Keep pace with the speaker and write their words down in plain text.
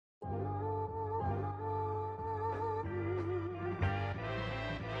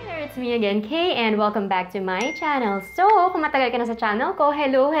it's me again, Kay, and welcome back to my channel. So, kung matagal ka na sa channel ko,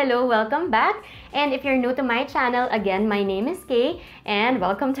 hello, welcome back. And if you're new to my channel, again, my name is Kay, and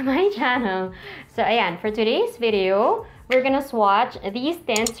welcome to my channel. So, ayan, for today's video, we're gonna swatch these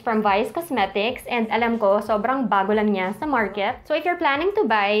tints from Vice Cosmetics, and alam ko, sobrang bago lang niya sa market. So, if you're planning to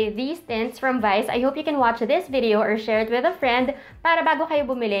buy these tints from Vice, I hope you can watch this video or share it with a friend para bago kayo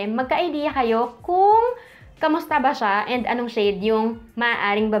bumili, magka-idea kayo kung kamusta ba siya and anong shade yung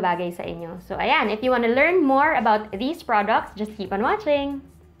maaaring babagay sa inyo. So, ayan, if you want to learn more about these products, just keep on watching.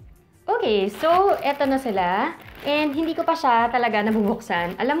 Okay, so, eto na sila. And hindi ko pa siya talaga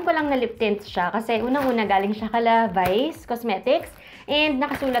nabubuksan. Alam ko lang na lip tint siya kasi unang-una galing siya kala Vice Cosmetics and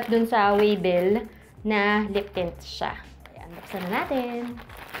nakasulat dun sa waybill na lip tint siya. Ayan, buksan na natin.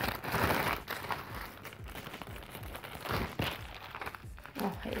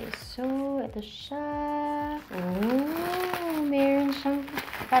 Okay, so, ito siya. Oh, meron siyang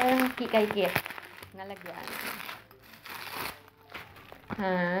parang kikay-kit. Nalagyan.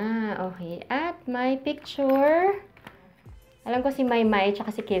 Okay. At may picture. Alam ko si Maymay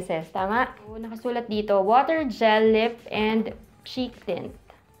tsaka si Kisses. Tama? So, nakasulat dito, water, gel, lip, and cheek tint.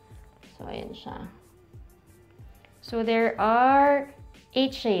 So, ayan siya. So, there are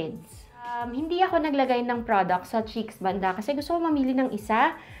 8 shades. Hindi ako naglagay ng product sa cheeks banda kasi gusto ko mamili ng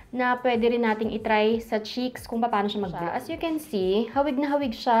isa na pwede rin nating itry sa cheeks kung paano siya mag-blend. As you can see, hawig na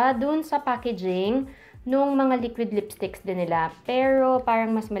hawig siya dun sa packaging nung mga liquid lipsticks din nila. Pero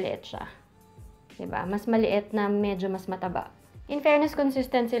parang mas maliit siya. Diba? Mas maliit na medyo mas mataba. In fairness,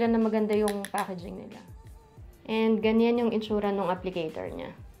 consistent sila na maganda yung packaging nila. And ganyan yung itsura ng applicator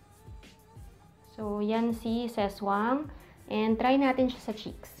niya. So, yan si Seswang. And try natin siya sa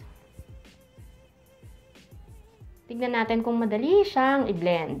cheeks. Tignan natin kung madali siyang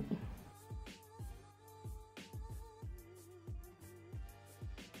i-blend.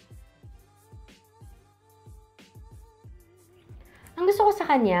 Ang gusto ko sa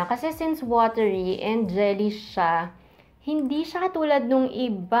kanya, kasi since watery and jelly siya, hindi siya katulad nung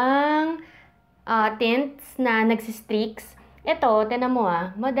ibang tints na nagsistreaks. Ito, tinan mo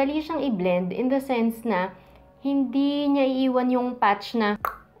madali siyang i-blend in the sense na hindi niya iiwan yung patch na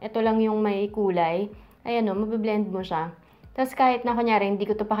ito lang yung may kulay. Ayan o, mabiblend mo siya. Tapos kahit na kunyari, hindi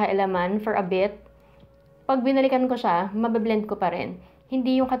ko ito pakialaman for a bit, pag binalikan ko siya, mabiblend ko pa rin.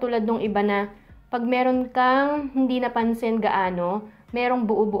 Hindi yung katulad nung iba na pag meron kang hindi napansin gaano, merong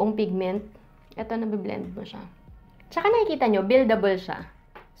buo-buong pigment, ito nabiblend mo siya. Tsaka nakikita nyo, buildable siya.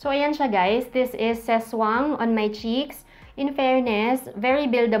 So ayan siya guys, this is Seswang on my cheeks. In fairness, very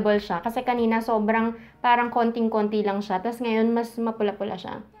buildable siya. Kasi kanina sobrang parang konting-konti lang siya. Tapos ngayon, mas mapula-pula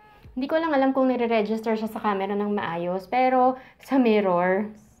siya. Hindi ko lang alam kung nire-register siya sa camera ng maayos. Pero sa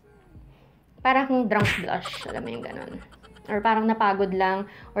mirror, parang drunk blush. Alam mo yung ganun. Or parang napagod lang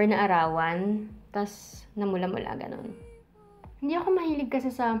or naarawan. Tas namula-mula ganun. Hindi ako mahilig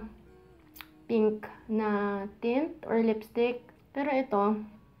kasi sa pink na tint or lipstick. Pero ito,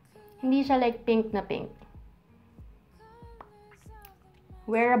 hindi siya like pink na pink.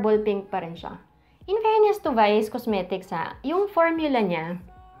 Wearable pink pa rin siya. In fairness to Vice Cosmetics yung formula niya,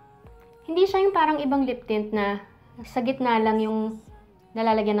 hindi siya yung parang ibang lip tint na sa gitna lang yung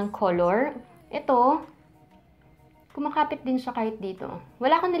nalalagyan ng color. Ito, kumakapit din siya kahit dito.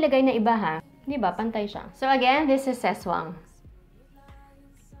 Wala akong nilagay na iba ha. Di ba? Pantay siya. So again, this is Seswang.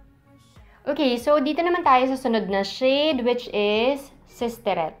 Okay, so dito naman tayo sa sunod na shade which is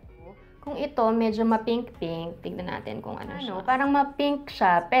Sisteret. Kung ito, medyo ma-pink-pink. Tignan natin kung ano siya. Parang ma-pink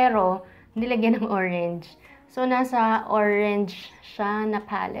siya, pero nilagyan ng orange. So, nasa orange siya na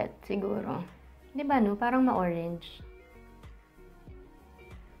palette, siguro. Diba, no? Parang ma-orange.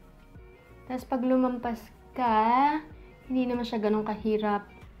 Tapos, pag lumampas ka, hindi naman siya ganun kahirap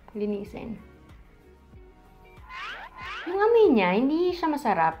linisin. Yung amoy niya, hindi siya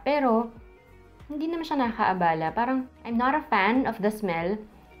masarap, pero hindi naman siya nakakaabala. Parang, I'm not a fan of the smell,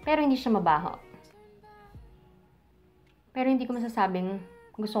 pero hindi siya mabaho. Pero hindi ko masasabing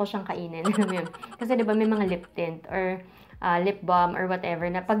gusto ko siyang kainin. Kasi diba may mga lip tint or lip balm or whatever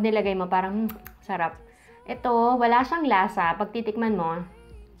na pag nilagay mo parang sarap. Ito, wala siyang lasa pag titikman mo.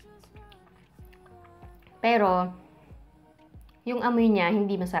 Pero, yung amoy niya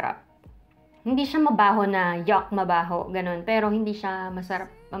hindi masarap. Hindi siya mabaho na yuck, mabaho, ganun. Pero hindi siya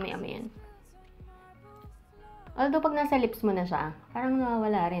masarap amoy-amoyin. Although pag nasa lips mo na siya, parang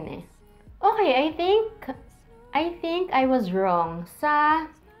nawawala rin eh. Okay, I think I was wrong. Sa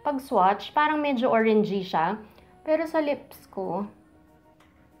pag-swatch, parang medyo orangey siya. Pero sa lips ko,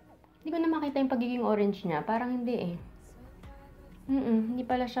 hindi ko na makita yung pagiging orange niya. Parang hindi eh. Hindi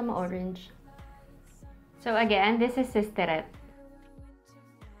pala siya ma-orange. So again, this is Sisteret.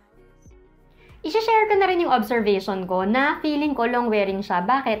 I-share ko na rin yung observation ko na feeling ko long wearing siya.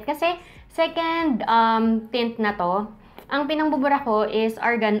 Bakit? Kasi second tint na to, ang pinangbubura ko is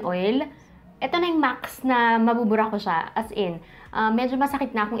argan oil. Ito na yung max na mabubura ko siya. As in, medyo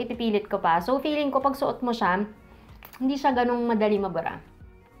masakit na kung ipipilit ko pa. So, feeling ko pag suot mo siya, hindi siya ganung madali mabura.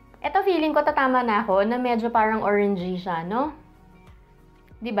 Ito feeling ko tatama na ako na medyo parang orangey siya, no?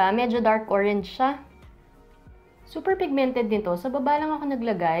 Diba? Medyo dark orange siya. Super pigmented din to. Sa baba lang ako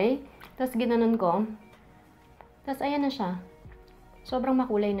naglagay. Tapos ginanon ko. Tapos ayan na siya. Sobrang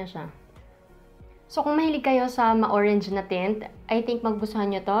makulay na siya. So kung mahilig kayo sa ma-orange na tint, I think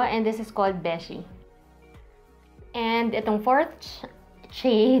magugustuhan nyo to. And this is called Beshi. And itong fourth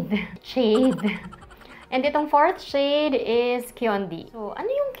shade. And itong fourth shade is Kyondi. So ano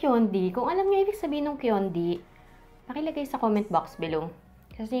yung Kyondi? Kung alam nyo ibig sabihin ng Kyondi, pakilagay sa comment box below.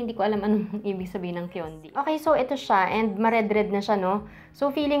 Kasi hindi ko alam anong ibig sabihin ng Kyondi. Okay, so ito siya. And ma-red-red na siya, no? So,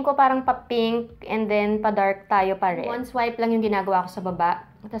 feeling ko parang pa-pink and then pa-dark tayo pa red. One swipe lang yung ginagawa ko sa baba.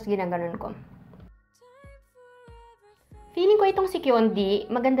 Tapos ginaganon ko. Feeling ko itong si Kyondi,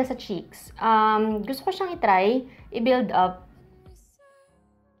 maganda sa cheeks. Gusto ko siyang i-try, i-build up.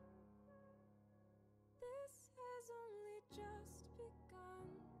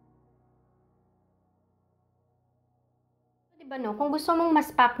 Diba no? Kung gusto mong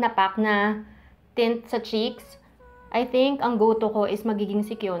mas pack na tint sa cheeks, I think ang go-to ko is magiging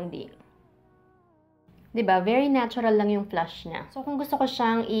si Kyondi. Diba? Very natural lang yung flush niya. So kung gusto ko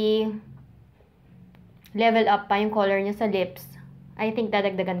siyang level up pa yung color niya sa lips, I think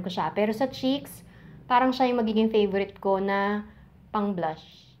dadagdagan ko siya. Pero sa cheeks, parang siya yung magiging favorite ko na pang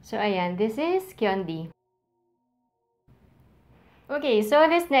blush. So ayan, this is Kyondi. Okay, so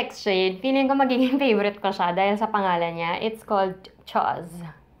this next shade, feeling ko magiging favorite ko siya dahil sa pangalan niya. It's called Choz.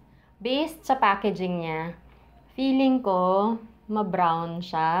 Based sa packaging niya, feeling ko ma-brown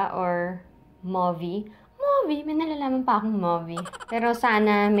siya or mauvey. Mauvey? May nalalaman pa akong mauvey. Pero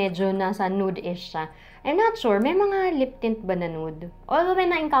sana medyo nasa nude-ish siya. I'm not sure. May mga lip tint ba na nude? Although may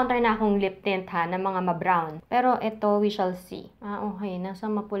na-encounter na akong lip tint ha, na mga ma-brown. Pero ito, we shall see. Okay. Nasa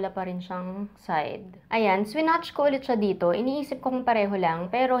mapula pa rin siyang side. Ayan, swatch ko ulit siya dito. Iniisip ko kung pareho lang,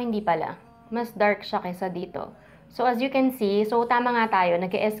 pero hindi pala. Mas dark siya kaysa dito. So, as you can see, so tama nga tayo.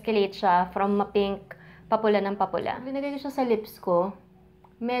 Nag-escalate siya from ma-pink, papula ng papula. Linagay ko siya sa lips ko.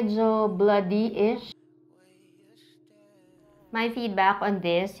 Medyo bloody-ish. My feedback on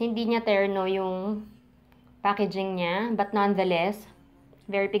this, hindi niya terno yung packaging niya, but nonetheless,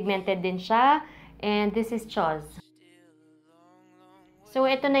 very pigmented din siya. And this is Choz. So,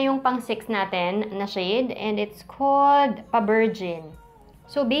 ito na yung pang 6 natin na shade, and it's called Pa-Virgin.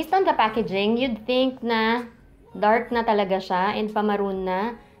 So, based on the packaging, you'd think na dark na talaga siya and pa-maroon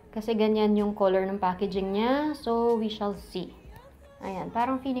na, kasi ganyan yung color ng packaging niya. So, we shall see. Ayan,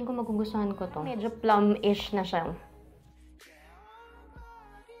 parang feeling ko magugustuhan ko to. Medyo plum-ish na siya.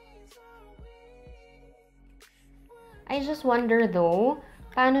 I just wonder though,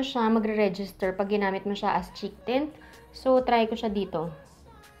 paano siya magre-register pag ginamit mo siya as cheek tint. So, try ko siya dito.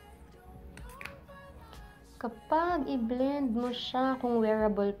 Kapag i-blend mo siya kung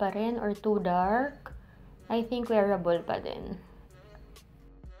wearable pa rin or too dark, I think wearable pa din.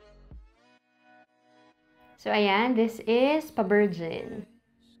 So, ayan. This is Pa-Virgin.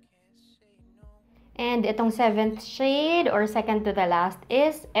 And itong 7th shade or second to the last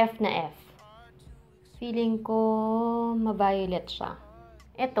is F na F. Feeling ko ma-violet siya.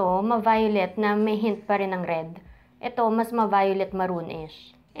 Ito, ma-violet na may hint pa rin ng red. Ito, mas ma-violet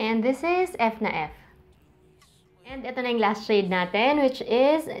maroon-ish. And this is F na F. And ito na yung last shade natin, which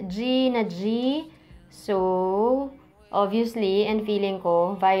is G na G. So, obviously, and feeling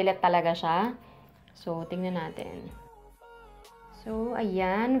ko, violet talaga siya. So, tingnan natin. So,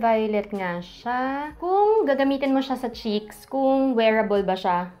 ayan, violet nga siya. Kung gagamitin mo siya sa cheeks, kung wearable ba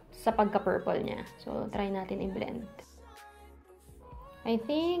siya sa pagka-purple niya. So, try natin i-blend. I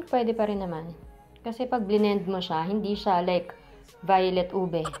think, pwede pa rin naman. Kasi pag blend mo siya, hindi siya like violet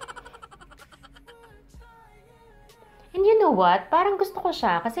ube. And you know what? Parang gusto ko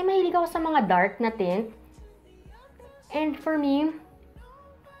siya. Kasi mahilig ako sa mga dark na tint. And for me,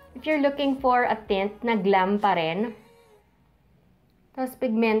 if you're looking for a tint na glam pa rin, tapos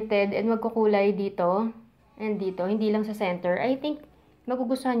pigmented and magkukulay dito and dito, hindi lang sa center, I think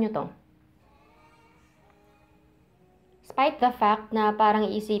magugustuhan nyo to. Despite the fact na parang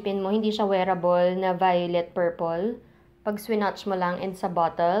iisipin mo, hindi siya wearable na violet purple. Pag swatch mo lang in sa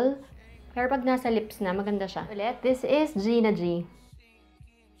bottle. Pero pag nasa lips na, maganda siya. Ulit, this is G na G.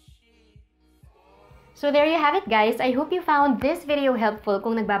 So there you have it guys. I hope you found this video helpful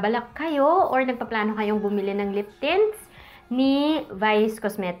kung nagbabalak kayo or nagpaplano kayong bumili ng lip tints ni Vice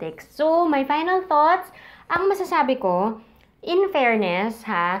Cosmetics. So, my final thoughts, ang masasabi ko, in fairness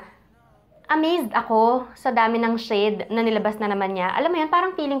ha, amazed ako sa dami ng shade na nilabas na naman niya. Alam mo yan,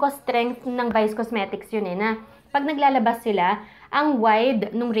 parang feeling ko strength ng Vice Cosmetics yun na pag naglalabas sila, ang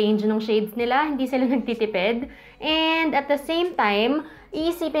wide nung range ng shades nila, hindi sila nagtitipid. And at the same time,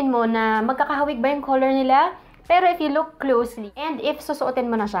 iisipin mo na magkakahawig ba yung color nila? Pero if you look closely, and if susuotin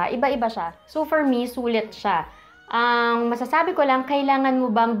mo na siya, iba-iba siya. So for me, sulit siya. Ang masasabi ko lang, kailangan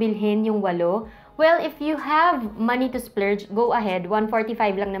mo bang bilhin yung 8? Well, if you have money to splurge, go ahead. 145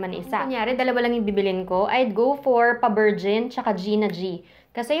 lang naman isa. Kunyari, dalawa lang yung bibilin ko. I'd go for Pa-Virgin tsaka G na G.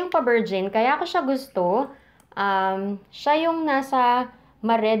 Kasi yung Pa-Virgin, kaya ko siya gusto, siya yung nasa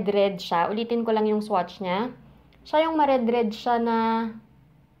ma-red-red siya. Ulitin ko lang yung swatch niya. Siya yung ma-red-red siya na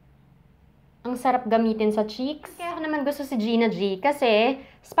ang sarap gamitin sa cheeks. Kaya ako naman gusto si G na G kasi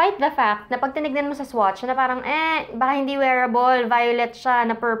despite the fact na pag tinignan mo sa swatch na parang baka hindi wearable, violet siya,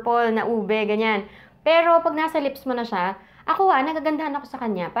 na purple, na ube, ganyan. Pero pag nasa lips mo na siya, ako nagagandahan ako sa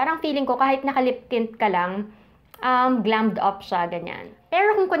kanya. Parang feeling ko kahit naka-lip tint ka lang, glammed up siya, ganyan.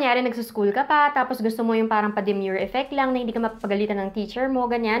 Pero kung kunyari nagsuschool ka pa, tapos gusto mo yung parang pa-demure effect lang na hindi ka mapapagalitan ng teacher mo,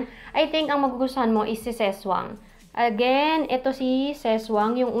 ganyan, I think ang magugustuhan mo is si Seswang. Again, ito si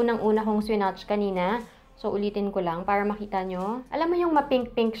Seswang, yung unang-una kong swatch kanina. So, ulitin ko lang para makita nyo. Alam mo yung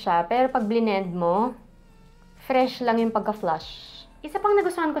ma-pink-pink siya, pero pag blend mo, fresh lang yung pagka-flush. Isa pang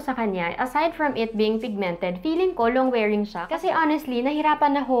nagustuhan ko sa kanya, aside from it being pigmented, feeling ko long-wearing siya. Kasi honestly,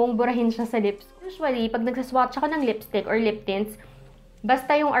 nahirapan na akong burahin siya sa lips. Usually, pag nagsaswatch ako ng lipstick or lip tints,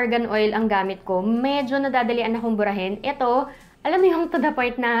 basta yung argan oil ang gamit ko, medyo nadadalian akong burahin. Ito, alam mo yung to the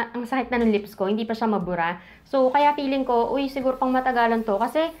point na ang sakit na ng lips ko, hindi pa siya mabura. So, kaya feeling ko, uy, siguro pang matagalan to.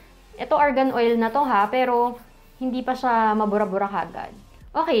 Kasi, ito argan oil na to ha, pero hindi pa siya mabura-bura kagad.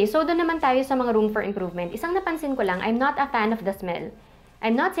 Okay, so doon naman tayo sa mga room for improvement. Isang napansin ko lang, I'm not a fan of the smell.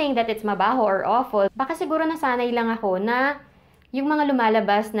 I'm not saying that it's mabaho or awful. Baka siguro nasanay lang ako na yung mga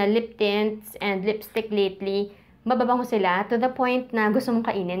lumalabas na lip tints and lipstick lately, mababango sila to the point na gusto mong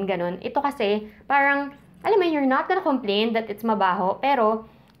kainin, ganun. Ito kasi, parang, alam mo, you're not gonna complain that it's mabaho, pero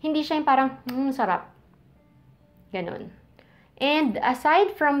hindi siya yung parang, sarap. Ganon. And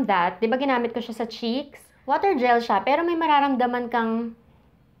aside from that, di ba ginamit ko siya sa cheeks? Water gel siya, pero may mararamdaman kang,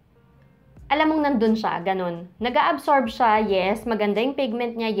 alam mong nandun siya, ganon. Nag-absorb siya, yes. Maganda yung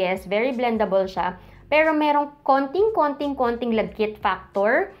pigment niya, yes. Very blendable siya. Pero merong konting lagkit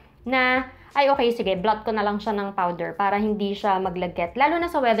factor na, ay okay, sige, blot ko na lang siya ng powder para hindi siya maglagkit. Lalo na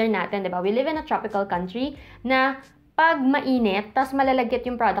sa weather natin, di ba? We live in a tropical country na pag mainit, tas malalagkit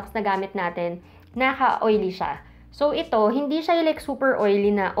yung products na gamit natin, naka-oily siya. So ito, hindi siya like super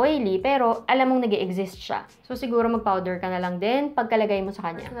oily na oily, pero alam mong nag-exist siya. So siguro mag-powder ka na lang din pagkalagay mo sa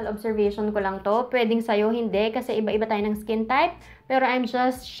kanya. Personal observation ko lang to. Pwedeng sa'yo, hindi, kasi iba-iba tayo ng skin type. Pero I'm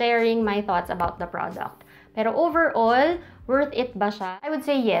just sharing my thoughts about the product. Pero overall, worth it ba siya? I would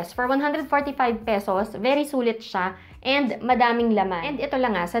say yes. For 145 pesos, very sulit siya and madaming laman. And ito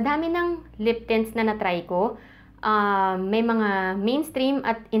lang sa dami ng lip tints na natry ko, may mga mainstream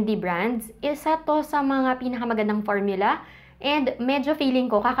at indie brands, isa to sa mga pinakamagandang formula. And medyo feeling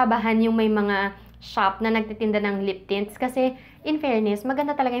ko, kakabahan yung may mga shop na nagtitinda ng lip tints kasi in fairness,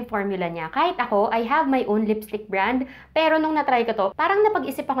 maganda talaga yung formula niya. Kahit ako, I have my own lipstick brand, pero nung natry ko to, parang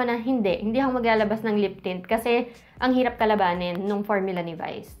napag-isip ako na hindi ako maglalabas ng lip tint kasi ang hirap kalabanin nung formula ni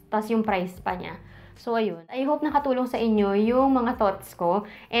Vice. Tapos yung price pa niya. So, ayun. I hope nakatulong sa inyo yung mga thoughts ko.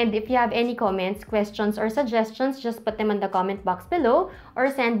 And if you have any comments, questions, or suggestions, just put them in the comment box below or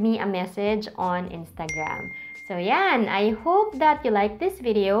send me a message on Instagram. So, yan. I hope that you liked this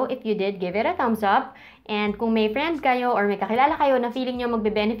video. If you did, give it a thumbs up. And kung may friend kayo or may kakilala kayo na feeling nyo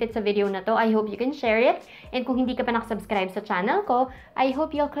magbe-benefit sa video na to, I hope you can share it. And kung hindi ka pa nakasubscribe sa channel ko, I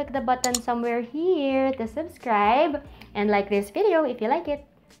hope you'll click the button somewhere here to subscribe. And like this video if you like it.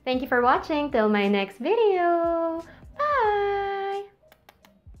 Thank you for watching. Till my next video. Bye!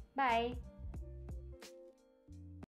 Bye!